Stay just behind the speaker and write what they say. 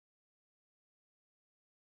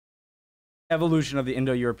Evolution of the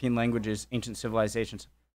Indo-European languages, ancient civilizations.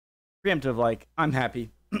 Preemptive, like, I'm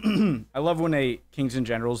happy. I love when a Kings and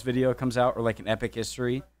Generals video comes out, or like an Epic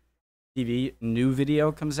History TV new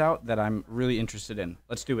video comes out that I'm really interested in.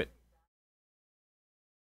 Let's do it.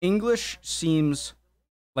 English seems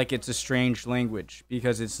like it's a strange language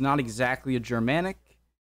because it's not exactly a Germanic,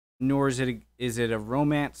 nor is it a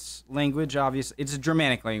Romance language, obviously. It's a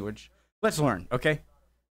Germanic language. Let's learn, okay?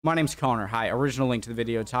 My name's Connor. Hi, original link to the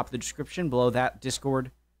video, top of the description, below that, Discord.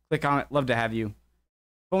 Click on it, love to have you.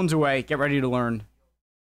 Phones away, get ready to learn.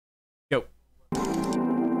 Go.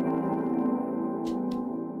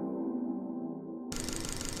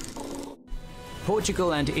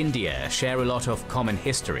 Portugal and India share a lot of common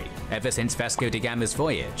history ever since Vasco da Gama's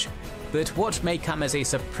voyage. But what may come as a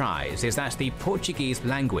surprise is that the Portuguese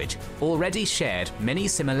language already shared many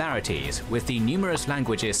similarities with the numerous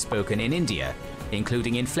languages spoken in India,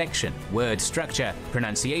 including inflection, word structure,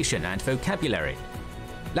 pronunciation, and vocabulary.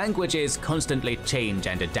 Languages constantly change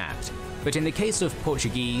and adapt, but in the case of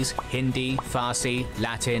Portuguese, Hindi, Farsi,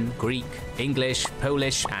 Latin, Greek, English,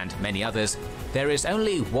 Polish, and many others, there is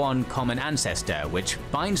only one common ancestor which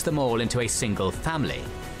binds them all into a single family.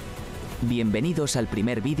 Bienvenidos al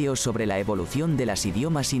primer vídeo sobre la evolución de las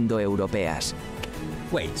idiomas indoeuropeas.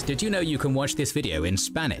 Wait, did you know you can watch this video in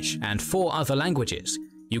Spanish and 4 other languages?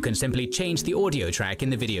 You can simply change the audio track in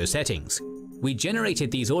the video settings. We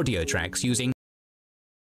generated these audio tracks using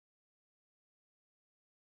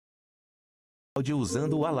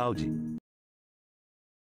usando o Alaude.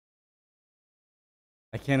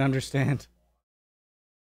 I can't understand.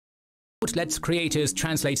 lets creators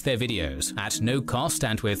translate their videos at no cost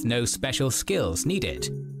and with no special skills needed.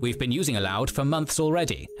 We've been using Aloud for months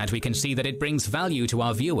already, and we can see that it brings value to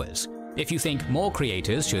our viewers. If you think more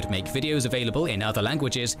creators should make videos available in other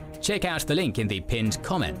languages, check out the link in the pinned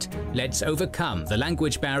comment. Let's overcome the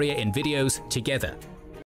language barrier in videos together.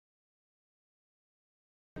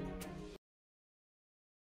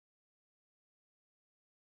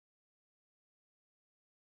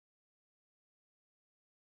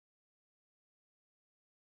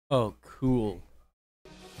 Oh, cool.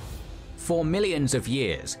 For millions of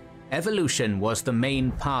years, evolution was the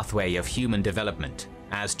main pathway of human development,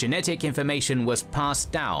 as genetic information was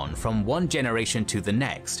passed down from one generation to the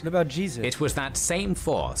next. What about Jesus? It was that same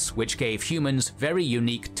force which gave humans very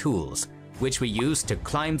unique tools, which we used to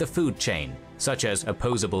climb the food chain, such as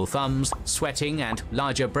opposable thumbs, sweating, and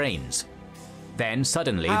larger brains. Then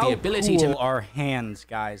suddenly the ability cool to— our hands,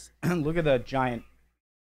 guys. Look at the giant...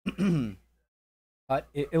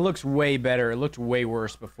 it looks way better. It looked way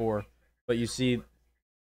worse before, but you see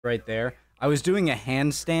right there. I was doing a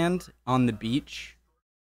handstand on the beach.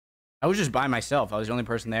 I was just by myself. I was the only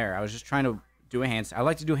person there. I was just trying to do a handstand. I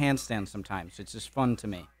like to do handstands sometimes. It's just fun to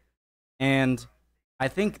me. And I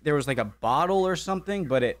think there was like a bottle or something,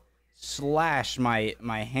 but it slashed my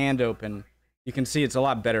hand open. You can see it's a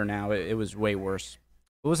lot better now. It was way worse.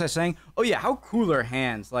 What was I saying? Oh yeah, how cool are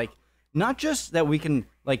hands? Like, not just that we can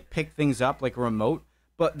like pick things up like a remote,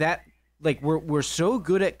 but that like we're so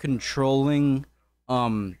good at controlling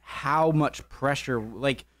how much pressure,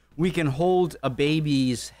 like we can hold a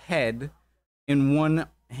baby's head in one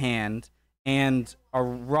hand and a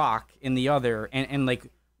rock in the other, and like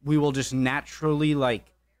we will just naturally,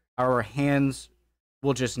 like our hands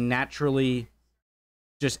will just naturally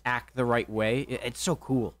just act the right way. It's so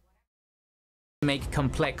cool. Make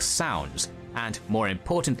complex sounds, and more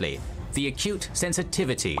importantly, the acute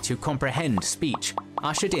sensitivity to comprehend speech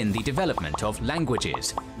ushered in the development of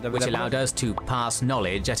languages, which allowed us to pass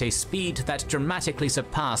knowledge at a speed that dramatically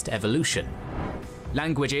surpassed evolution.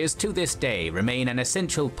 Languages to this day remain an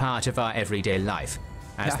essential part of our everyday life,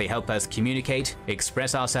 as they help us communicate,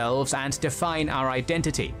 express ourselves, and define our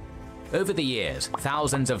identity. Over the years,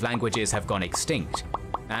 thousands of languages have gone extinct,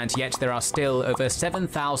 and yet there are still over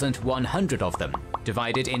 7,100 of them,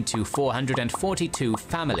 divided into 442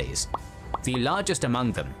 families. The largest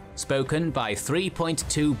among them, spoken by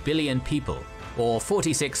 3.2 billion people, or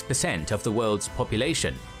 46% of the world's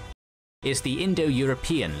population, is the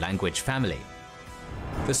Indo-European language family.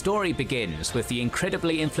 The story begins with the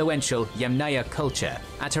incredibly influential Yamnaya culture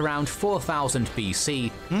at around 4000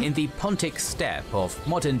 BC in the Pontic steppe of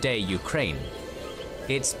modern-day Ukraine.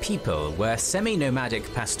 Its people were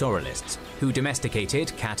semi-nomadic pastoralists who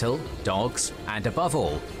domesticated cattle, dogs, and above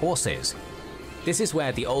all, horses. This is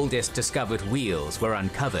where the oldest discovered wheels were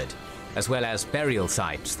uncovered, as well as burial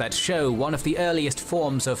sites that show one of the earliest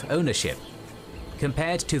forms of ownership.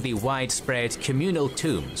 Compared to the widespread communal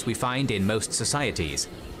tombs we find in most societies,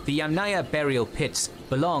 the Yamnaya burial pits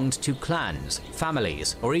belonged to clans,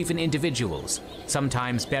 families, or even individuals,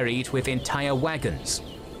 sometimes buried with entire wagons.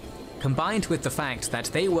 Combined with the fact that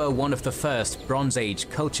they were one of the first Bronze Age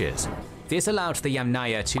cultures, this allowed the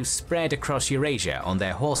Yamnaya to spread across Eurasia on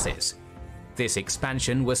their horses. This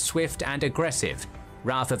expansion was swift and aggressive.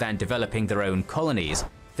 Rather than developing their own colonies,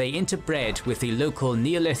 they interbred with the local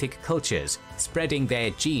Neolithic cultures, spreading their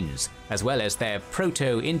genes as well as their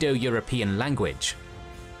Proto-Indo-European language.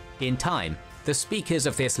 In time, the speakers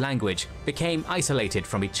of this language became isolated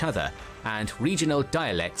from each other, and regional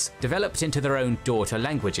dialects developed into their own daughter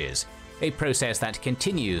languages, a process that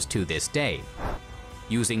continues to this day.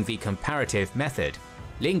 Using the comparative method,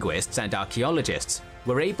 linguists and archaeologists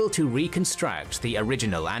were able to reconstruct the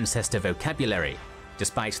original ancestor vocabulary,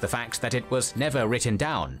 despite the fact that it was never written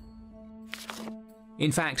down.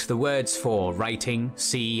 In fact, the words for writing,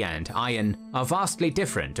 sea, and iron are vastly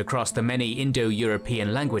different across the many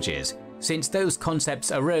Indo-European languages, since those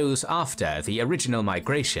concepts arose after the original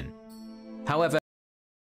migration. However,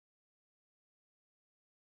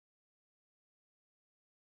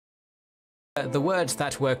 the words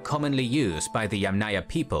that were commonly used by the Yamnaya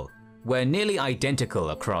people were nearly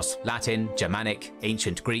identical across Latin, Germanic,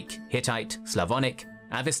 Ancient Greek, Hittite, Slavonic,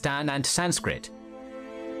 Avestan, and Sanskrit.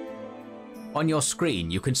 On your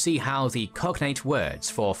screen, you can see how the cognate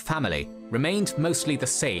words for family remained mostly the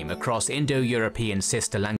same across Indo-European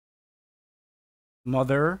sister languages.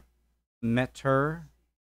 Mother, meter,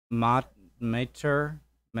 mater,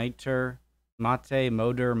 mate,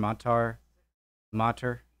 moder,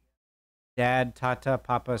 mater, dad, tata,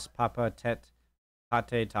 papas, papa, tet,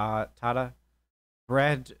 tate, tata,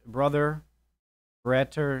 bread, brother,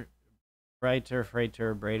 bretter, freighter,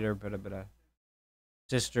 braider, blah,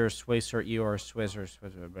 sister, swacer, eor,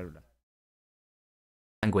 swizzer, blah.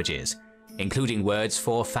 Languages, including words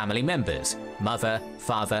for family members, mother,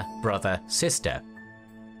 father, brother, sister.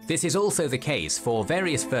 This is also the case for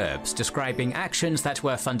various verbs describing actions that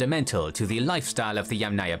were fundamental to the lifestyle of the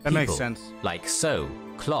Yamnaya people. That makes sense. Like sew,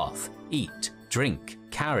 cloth, eat, drink,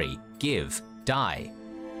 carry, give, die.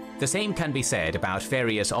 The same can be said about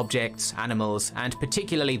various objects, animals, and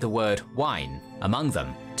particularly the word wine, among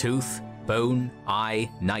them tooth, bone, eye,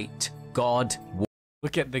 night, god.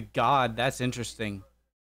 Look at the god, that's interesting.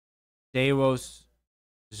 Deos,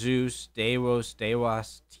 Zeus, Deos,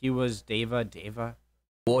 Dewas, Tiwas, Deva.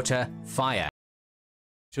 Water, fire.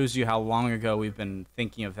 Shows you how long ago we've been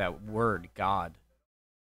thinking of that word, God.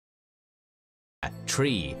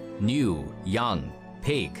 Tree, new, young,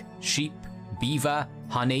 pig, sheep, beaver,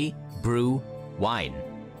 honey, brew, wine.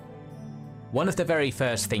 One of the very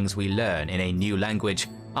first things we learn in a new language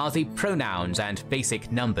are the pronouns and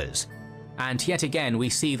basic numbers. And yet again we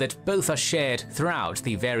see that both are shared throughout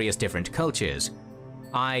the various different cultures.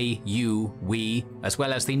 I, you, we, as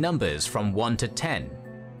well as the numbers from 1 to 10.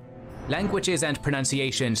 Languages and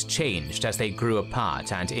pronunciations changed as they grew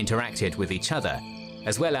apart and interacted with each other,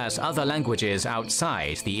 as well as other languages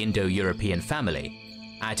outside the Indo-European family,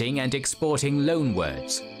 adding and exporting loan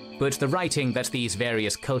words. But the writing that these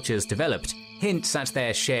various cultures developed hints at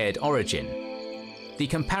their shared origin. The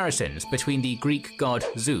comparisons between the Greek god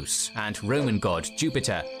Zeus and Roman god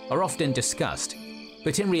Jupiter are often discussed,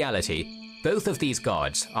 but in reality, both of these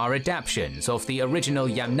gods are adaptations of the original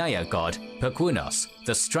Yamnaya god Perkunos,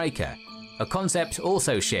 the striker, a concept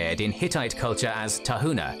also shared in Hittite culture as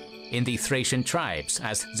Tahuna, in the Thracian tribes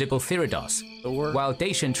as Xibaltheridos, while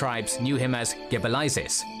Dacian tribes knew him as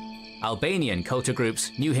Gebelizis. Albanian culture groups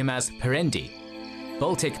knew him as Perendi.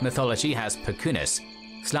 Baltic mythology has Perkunos.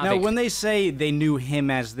 Slavic. Now, when they say they knew him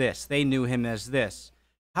as this, they knew him as this,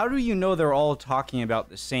 how do you know they're all talking about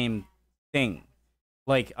the same thing?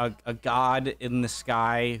 Like a god in the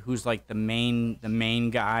sky who's like the main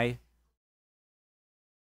guy.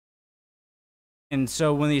 And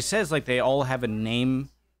so when he says like they all have a name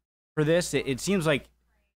for this, it seems like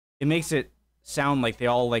it makes it sound like they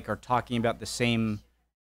all like are talking about the same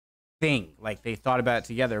thing, like they thought about it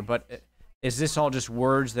together. But is this all just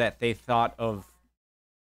words that they thought of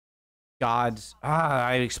gods?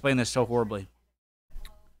 I explained this so horribly.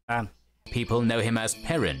 People know him as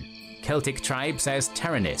Perun, Celtic tribes as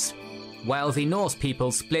Taranis, while the Norse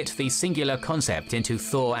people split the singular concept into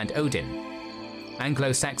Thor and Odin.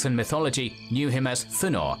 Anglo-Saxon mythology knew him as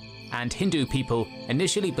Thunor, and Hindu people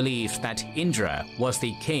initially believed that Indra was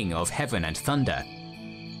the king of heaven and thunder.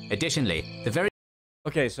 Additionally, the very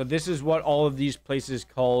Okay, so this is what all of these places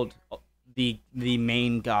called the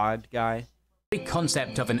main god guy.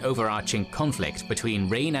 concept of an overarching conflict between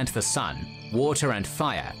rain and the sun, water and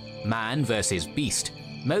fire, man versus beast,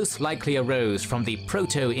 most likely arose from the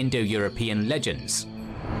Proto-Indo-European legends.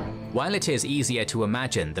 While it is easier to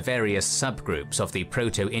imagine the various subgroups of the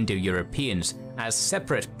Proto-Indo-Europeans as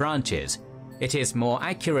separate branches, it is more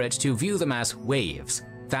accurate to view them as waves,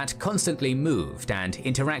 that constantly moved and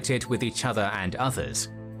interacted with each other and others.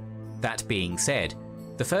 That being said,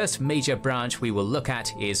 the first major branch we will look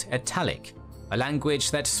at is Italic, a language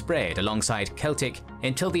that spread alongside Celtic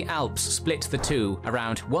until the Alps split the two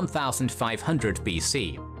around 1500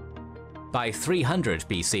 BC. By 300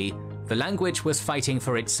 BC, the language was fighting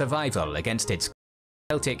for its survival against its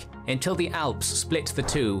Celtic until the Alps split the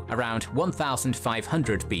two around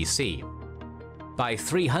 1500 BC. By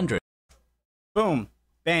 300, boom,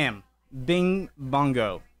 bam, bing,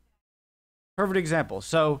 bongo. Perfect example.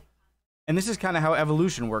 So, and this is kind of how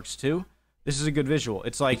evolution works too. This is a good visual.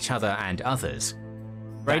 It's like each other and others.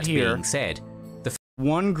 Right that here. Being said, the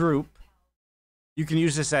one group. You can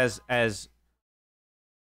use this as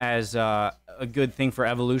a good thing for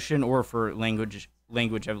evolution or for language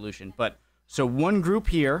evolution. But so one group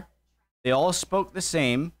here, they all spoke the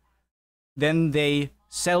same. Then they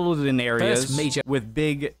settled in areas with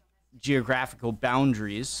big geographical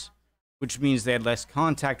boundaries, which means they had less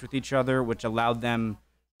contact with each other, which allowed them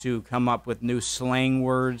to come up with new slang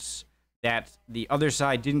words that the other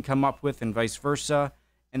side didn't come up with, and vice versa.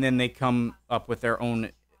 And then they come up with their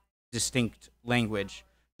own distinct language.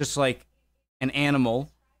 Just like an animal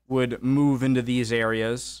would move into these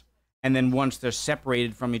areas, and then once they're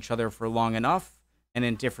separated from each other for long enough, and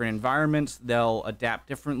in different environments, they'll adapt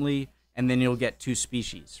differently, and then you'll get two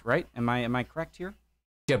species, right? Am I correct here?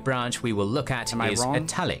 The branch we will look at is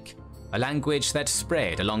Italic, a language that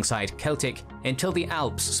spread alongside Celtic until the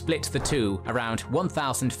Alps split the two around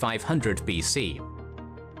 1500 BC.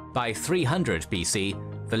 By 300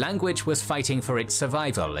 BC, the language was fighting for its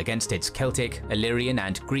survival against its Celtic, Illyrian,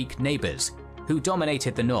 and Greek neighbors, who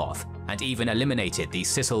dominated the north and even eliminated the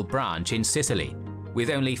Sicel branch in Sicily, with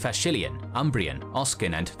only Fascilian, Umbrian,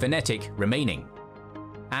 Oscan, and Venetic remaining.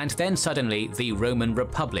 And then suddenly the Roman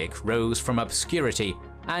Republic rose from obscurity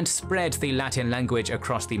and spread the Latin language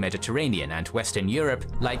across the Mediterranean and Western Europe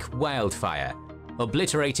like wildfire,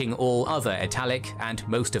 obliterating all other Italic and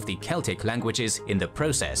most of the Celtic languages in the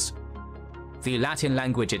process. The Latin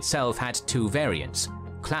language itself had two variants: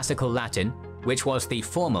 Classical Latin, which was the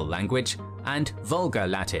formal language, and Vulgar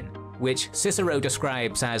Latin, which Cicero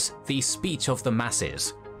describes as the speech of the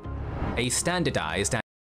masses. A standardized and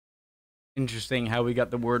interesting how we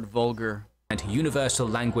got the word vulgar. And universal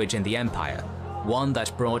language in the empire, one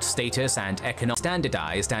that brought status and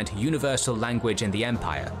standardized and universal language in the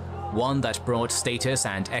empire, one that brought status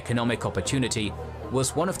and economic opportunity,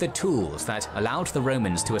 was one of the tools that allowed the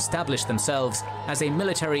Romans to establish themselves as a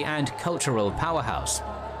military and cultural powerhouse.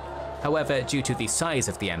 However, due to the size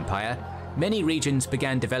of the empire, many regions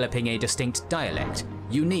began developing a distinct dialect,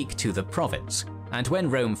 unique to the province, and when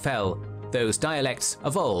Rome fell, those dialects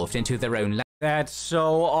evolved into their own language. That's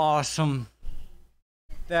so awesome.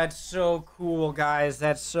 That's so cool, guys.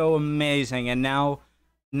 That's so amazing. And now,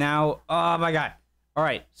 oh my god. All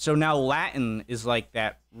right, so now Latin is like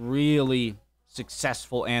that really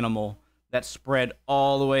successful animal that spread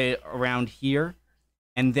all the way around here,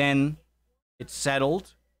 and then it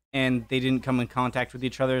settled, and they didn't come in contact with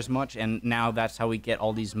each other as much, and now that's how we get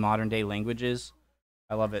all these modern-day languages.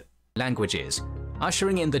 I love it. Languages,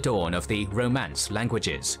 ushering in the dawn of the Romance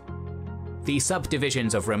languages. The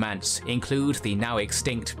subdivisions of Romance include the now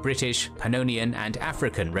extinct British, Pannonian, and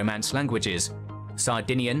African Romance languages,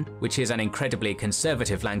 Sardinian, which is an incredibly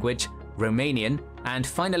conservative language, Romanian, and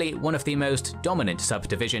finally one of the most dominant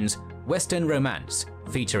subdivisions, Western Romance,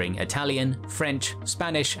 featuring Italian, French,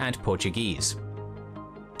 Spanish, and Portuguese.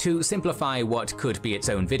 To simplify what could be its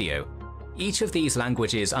own video, each of these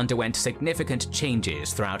languages underwent significant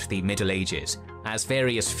changes throughout the Middle Ages, as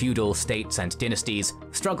various feudal states and dynasties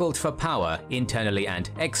struggled for power internally and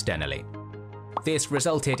externally. This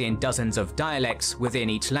resulted in dozens of dialects within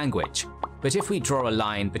each language, but if we draw a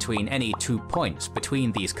line between any 2 points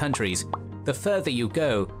between these countries, the further you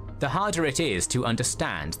go, the harder it is to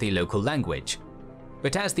understand the local language.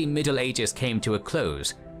 But as the Middle Ages came to a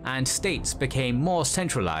close, and states became more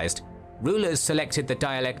centralized, rulers selected the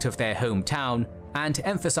dialect of their hometown and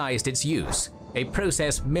emphasized its use, a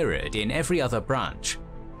process mirrored in every other branch.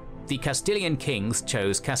 The Castilian kings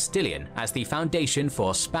chose Castilian as the foundation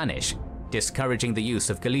for Spanish, discouraging the use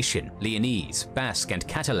of Galician, Leonese, Basque, and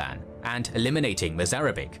Catalan, and eliminating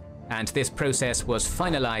Mozarabic, and this process was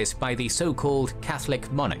finalized by the so-called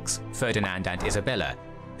Catholic monarchs, Ferdinand and Isabella,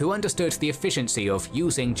 who understood the efficiency of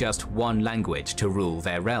using just one language to rule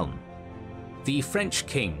their realm. The French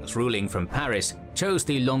kings ruling from Paris chose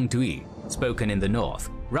the Langue d'Oui, spoken in the north,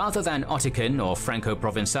 rather than Ottocan or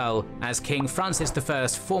Franco-Provençal, as King Francis I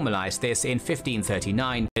formalized this in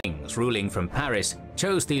 1539. Kings ruling from Paris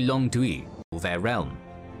chose the Langue d'Oui to rule their realm.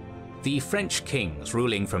 The French kings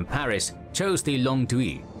ruling from Paris chose the langue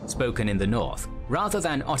d'oïl, spoken in the north, rather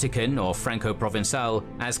than Ottocan or Franco-Provençal,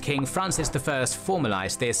 as King Francis I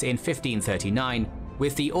formalized this in 1539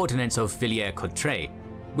 with the Ordinance of Villers-Cotterêts,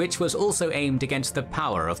 which was also aimed against the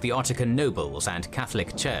power of the Ottocan nobles and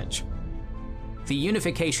Catholic Church. The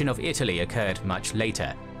unification of Italy occurred much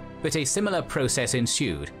later, but a similar process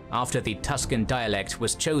ensued after the Tuscan dialect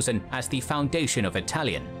was chosen as the foundation of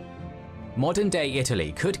Italian. Modern-day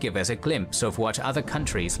Italy could give us a glimpse of what other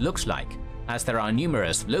countries looks like, as there are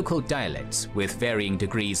numerous local dialects with varying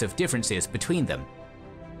degrees of differences between them.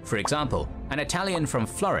 For example, an Italian from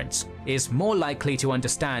Florence is more likely to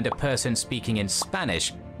understand a person speaking in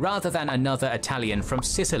Spanish rather than another Italian from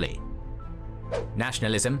Sicily.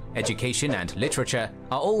 Nationalism, education, and literature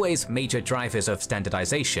are always major drivers of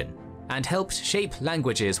standardization and helped shape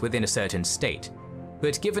languages within a certain state.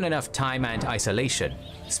 But given enough time and isolation,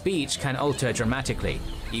 speech can alter dramatically,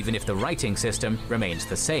 even if the writing system remains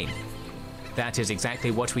the same. That is exactly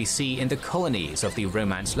what we see in the colonies of the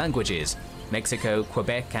Romance languages. Mexico,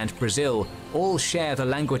 Quebec, and Brazil all share the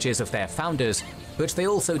languages of their founders, but they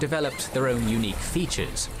also developed their own unique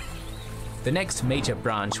features. The next major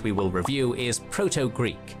branch we will review is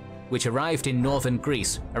Proto-Greek, which arrived in northern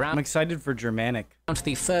Greece around I'm excited for Germanic.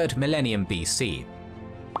 the 3rd millennium BC.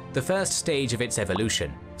 The first stage of its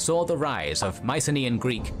evolution saw the rise of Mycenaean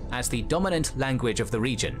Greek as the dominant language of the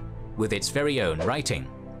region, with its very own writing,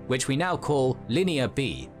 which we now call Linear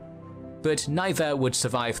B. But neither would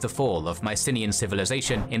survive the fall of Mycenaean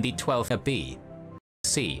civilization in the 12th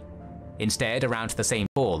BC. Instead, around the same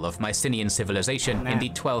fall of Mycenaean civilization in the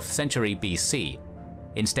 12th century BC.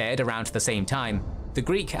 Instead, around the same time, the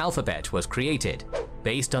Greek alphabet was created,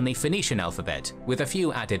 based on the Phoenician alphabet with a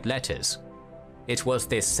few added letters. It was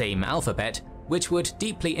this same alphabet which would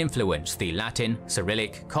deeply influence the Latin,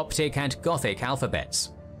 Cyrillic, Coptic, and Gothic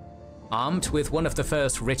alphabets. Armed with one of the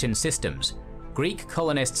first written systems, Greek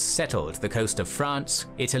colonists settled the coast of France,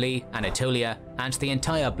 Italy, Anatolia, and the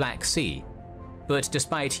entire Black Sea. But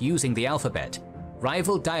despite using the alphabet,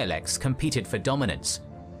 rival dialects competed for dominance.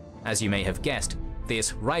 As you may have guessed,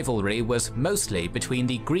 this rivalry was mostly between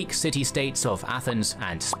the Greek city-states of Athens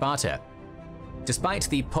and Sparta. Despite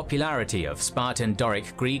the popularity of Spartan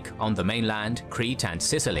Doric Greek on the mainland, Crete, and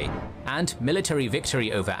Sicily, and military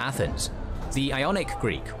victory over Athens, the Ionic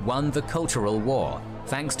Greek won the cultural war,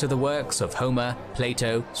 thanks to the works of Homer,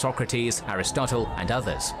 Plato, Socrates, Aristotle, and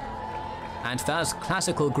others. And thus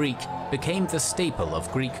classical Greek became the staple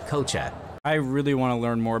of Greek culture. I really want to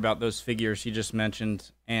learn more about those figures you just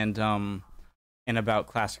mentioned and about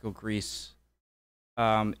classical Greece.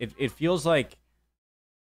 It feels like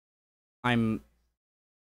I'm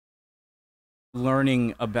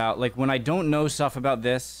learning about, like, when I don't know stuff about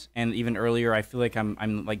this, and even earlier, I feel like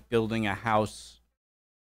I'm like building a house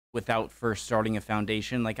without first starting a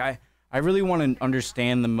foundation. Like I really want to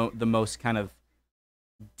understand the most kind of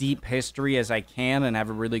deep history as I can and have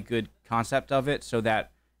a really good concept of it, so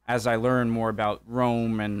that as I learn more about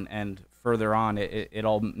Rome and further on, it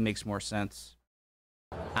all makes more sense.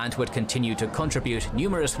 And would continue to contribute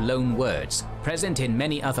numerous loan words present in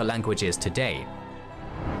many other languages today.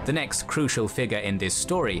 The next crucial figure in this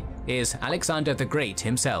story is Alexander the Great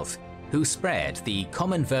himself, who spread the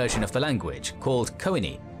common version of the language called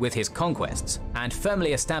Koine with his conquests and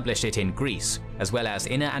firmly established it in Greece, as well as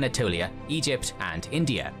Inner Anatolia, Egypt, and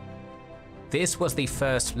India. This was the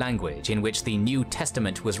first language in which the New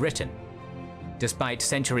Testament was written. Despite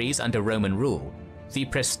centuries under Roman rule, the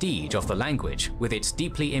prestige of the language, with its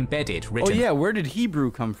deeply embedded written... Oh yeah, where did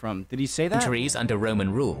Hebrew come from? Did he say that? Centuries under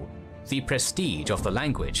Roman rule, the prestige of the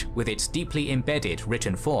language, with its deeply embedded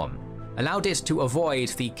written form, allowed it to avoid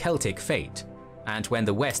the Celtic fate, and when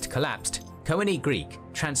the West collapsed, Koine Greek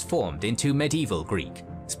transformed into Medieval Greek,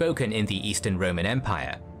 spoken in the Eastern Roman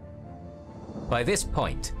Empire. By this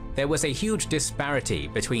point, there was a huge disparity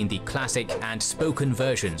between the classic and spoken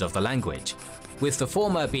versions of the language, with the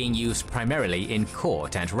former being used primarily in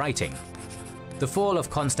court and writing. The fall of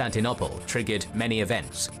Constantinople triggered many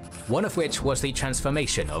events, one of which was the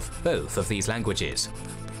transformation of both of these languages.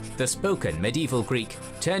 The spoken Medieval Greek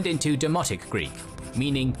turned into Demotic Greek,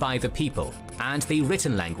 meaning by the people, and the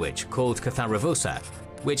written language called Katharavosa,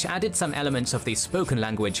 which added some elements of the spoken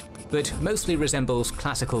language, but mostly resembles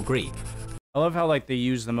classical Greek. I love how like they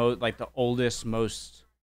use the the oldest, most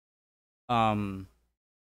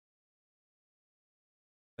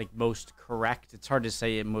most correct. It's hard to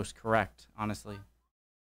say it most correct, honestly.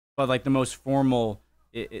 But like the most formal,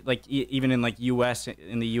 even in like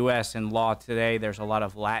in the US and law today, there's a lot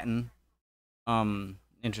of Latin.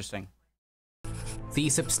 Interesting. The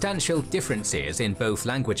substantial differences in both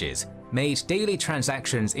languages made daily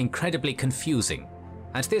transactions incredibly confusing,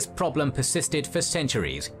 and this problem persisted for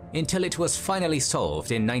centuries until it was finally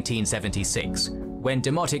solved in 1976, when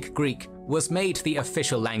Demotic Greek was made the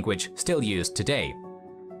official language still used today.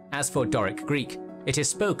 As for Doric Greek, it is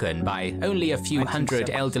spoken by only a few hundred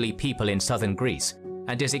elderly people in southern Greece,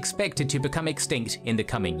 and is expected to become extinct in the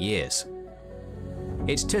coming years.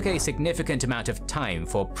 It took a significant amount of time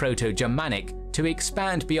for Proto-Germanic to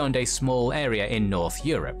expand beyond a small area in North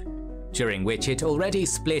Europe, during which it already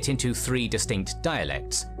split into 3 distinct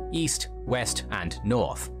dialects: East, West, and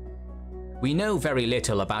North. We know very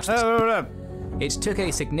little about It took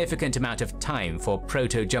a significant amount of time for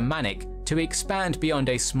Proto-Germanic to expand beyond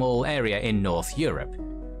a small area in North Europe,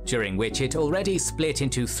 during which it already split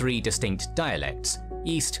into 3 distinct dialects: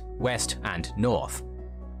 East, West, and North.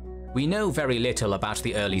 We know very little about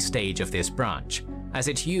the early stage of this branch, as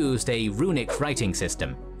it used a runic writing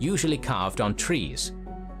system, usually carved on trees.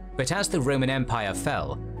 But as the Roman Empire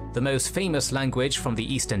fell, the most famous language from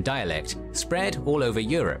the Eastern dialect spread all over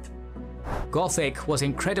Europe. Gothic was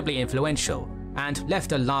incredibly influential and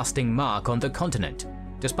left a lasting mark on the continent,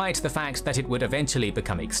 despite the fact that it would eventually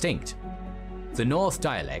become extinct. The North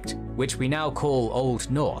dialect, which we now call Old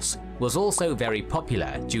Norse, was also very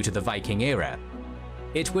popular due to the Viking era.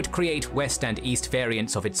 It would create West and East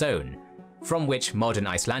variants of its own, from which modern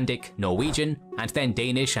Icelandic, Norwegian, and then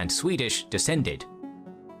Danish and Swedish descended.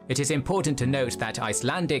 It is important to note that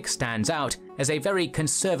Icelandic stands out as a very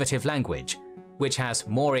conservative language, which has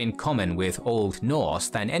more in common with Old Norse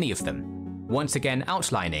than any of them, once again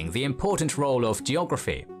outlining the important role of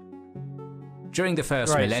geography. During the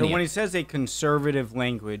first millennium... So when he says a conservative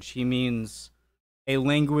language, he means a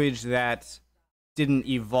language that didn't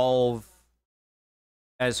evolve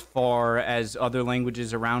as far as other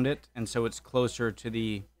languages around it, and so it's closer to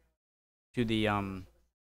the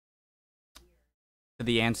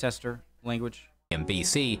ancestor language. In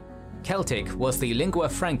BC, Celtic was the lingua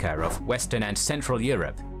franca of Western and Central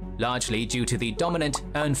Europe, largely due to the dominant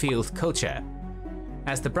Urnfield culture.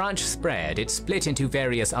 As the branch spread, it split into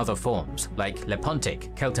various other forms, like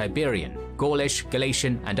Lepontic, Celtiberian, Gaulish,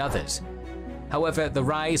 Galatian, and others. However, the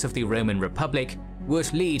rise of the Roman Republic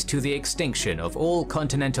would lead to the extinction of all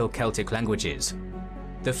continental Celtic languages.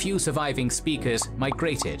 The few surviving speakers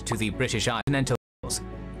migrated to the British Isles,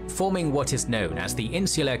 forming what is known as the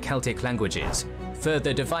Insular Celtic languages,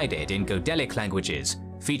 further divided in Goidelic languages,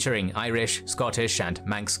 featuring Irish, Scottish, and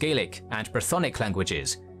Manx Gaelic, and Brythonic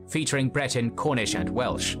languages, featuring Breton, Cornish, and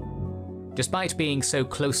Welsh. Despite being so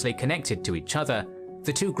closely connected to each other,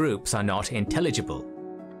 the two groups are not intelligible.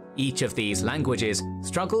 Each of these languages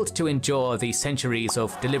struggled to endure the centuries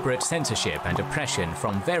of deliberate censorship and oppression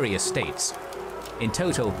from various states. In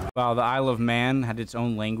total, wow, the Isle of Man had its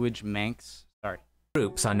own language, Manx. Sorry.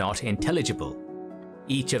 Groups are not intelligible.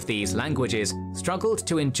 Each of these languages struggled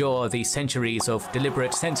to endure the centuries of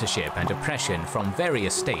deliberate censorship and oppression from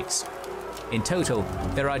various states. In total,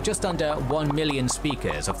 there are just under 1 million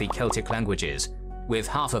speakers of the Celtic languages, with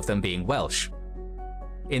half of them being Welsh.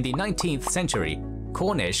 In the 19th century,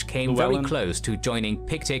 Cornish came very close to joining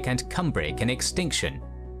Pictic and Cumbric in extinction,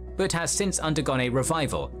 but has since undergone a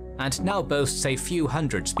revival and now boasts a few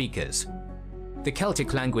hundred speakers. The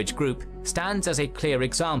Celtic language group stands as a clear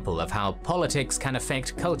example of how politics can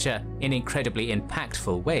affect culture in incredibly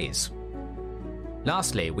impactful ways.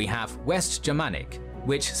 Lastly, we have West Germanic,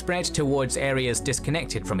 which spread towards areas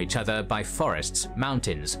disconnected from each other by forests,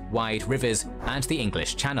 mountains, wide rivers, and the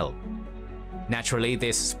English Channel. Naturally,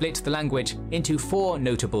 this split the language into 4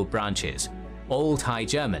 notable branches: Old High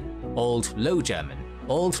German, Old Low German,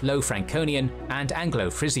 Old Low Franconian, and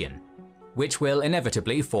Anglo-Frisian, which will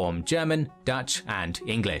inevitably form German, Dutch, and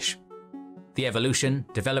English. The evolution,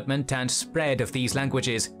 development, and spread of these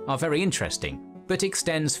languages are very interesting, but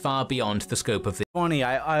extends far beyond the scope of the... Funny,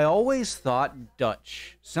 I always thought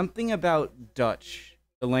Dutch. Something about Dutch,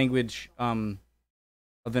 the language of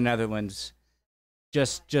the Netherlands,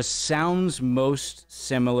 just sounds most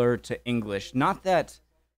similar to English. Not that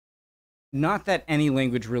any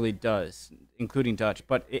language really does, including Dutch,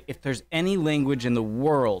 but if there's any language in the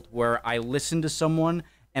world where I listen to someone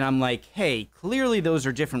and I'm like, hey, clearly those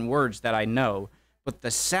are different words that I know, but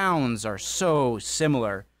the sounds are so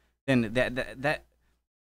similar, then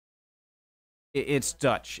it's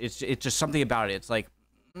Dutch. It's just something about it. It's like,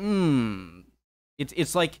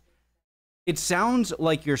 it's like, it sounds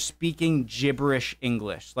like you're speaking gibberish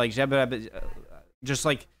English, like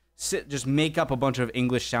just make up a bunch of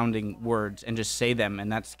English sounding words and just say them,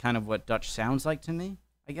 and that's kind of what Dutch sounds like to me,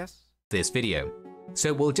 I guess. This video.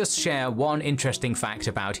 So we'll just share one interesting fact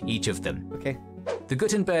about each of them. Okay. The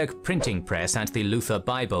Gutenberg printing press and the Luther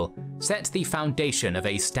Bible set the foundation of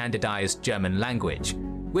a standardized German language,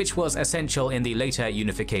 which was essential in the later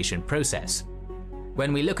unification process.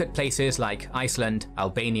 When we look at places like Iceland,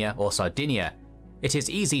 Albania, or Sardinia, it is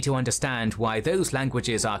easy to understand why those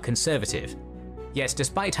languages are conservative. Yet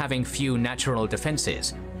despite having few natural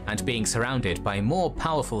defenses and being surrounded by more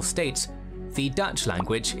powerful states, the Dutch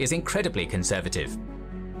language is incredibly conservative.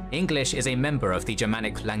 English is a member of the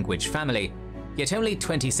Germanic language family, yet only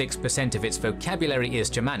 26% of its vocabulary is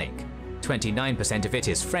Germanic, 29% of it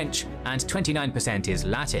is French, and 29% is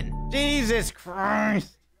Latin. Jesus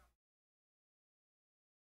Christ!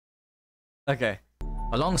 Okay.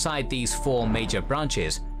 Alongside these four major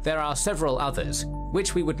branches, there are several others,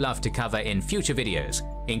 which we would love to cover in future videos,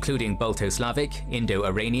 including Balto-Slavic,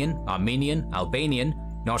 Indo-Iranian, Armenian, Albanian,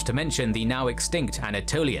 not to mention the now extinct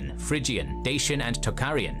Anatolian, Phrygian, Dacian, and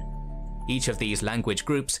Tocharian. Each of these language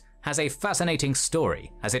groups has a fascinating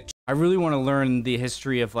story as it... I really want to learn the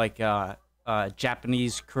history of like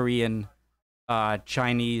Japanese, Korean,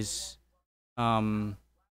 Chinese,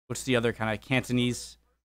 what's the other kind of Cantonese,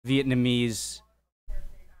 Vietnamese,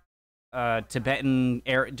 Tibetan,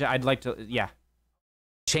 I'd like to, yeah.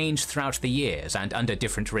 Changed throughout the years and under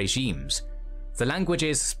different regimes. The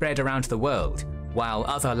languages spread around the world, while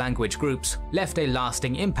other language groups left a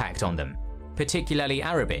lasting impact on them, particularly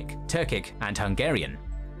Arabic, Turkic, and Hungarian.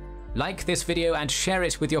 Like this video and share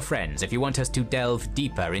it with your friends if you want us to delve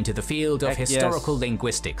deeper into the field of historical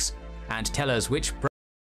linguistics, and tell us which...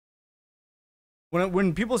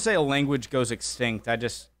 When people say a language goes extinct, I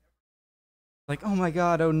just... like, oh my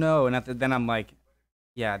god, oh no, and then I'm like,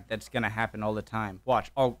 yeah, that's gonna happen all the time. Watch,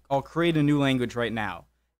 I'll create a new language right now.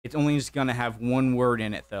 It's only just gonna have one word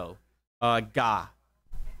in it though, ga,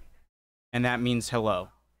 and that means hello.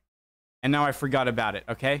 And now I forgot about it.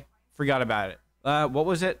 Okay, forgot about it. What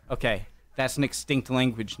was it? Okay, that's an extinct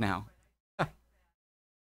language now.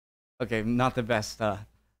 Okay, not the best.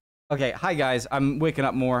 Okay, hi guys, I'm waking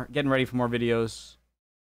up more, getting ready for more videos.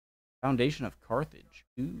 Foundation of Carthage.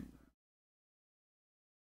 Ooh.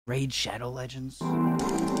 Raid Shadow Legends.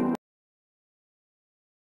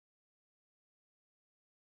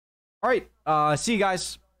 Alright, see you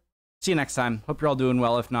guys. See you next time. Hope you're all doing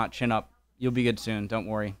well. If not, chin up. You'll be good soon, don't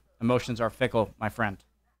worry. Emotions are fickle, my friend.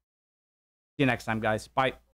 See you next time, guys. Bye.